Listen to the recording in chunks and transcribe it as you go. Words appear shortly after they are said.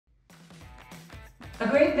A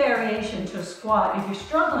great variation to a squat if you're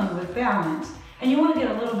struggling with balance and you want to get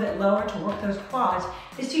a little bit lower to work those quads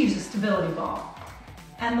is to use a stability ball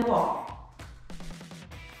and the wall.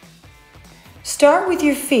 Start with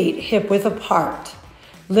your feet hip-width apart.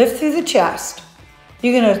 Lift through the chest.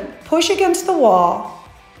 You're going to push against the wall,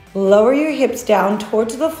 lower your hips down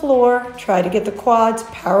towards the floor, try to get the quads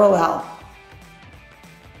parallel.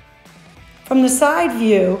 From the side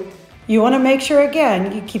view, you want to make sure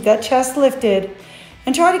again you keep that chest lifted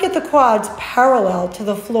and try to get the quads parallel to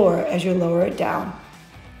the floor as you lower it down.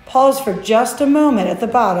 Pause for just a moment at the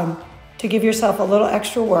bottom to give yourself a little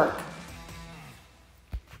extra work.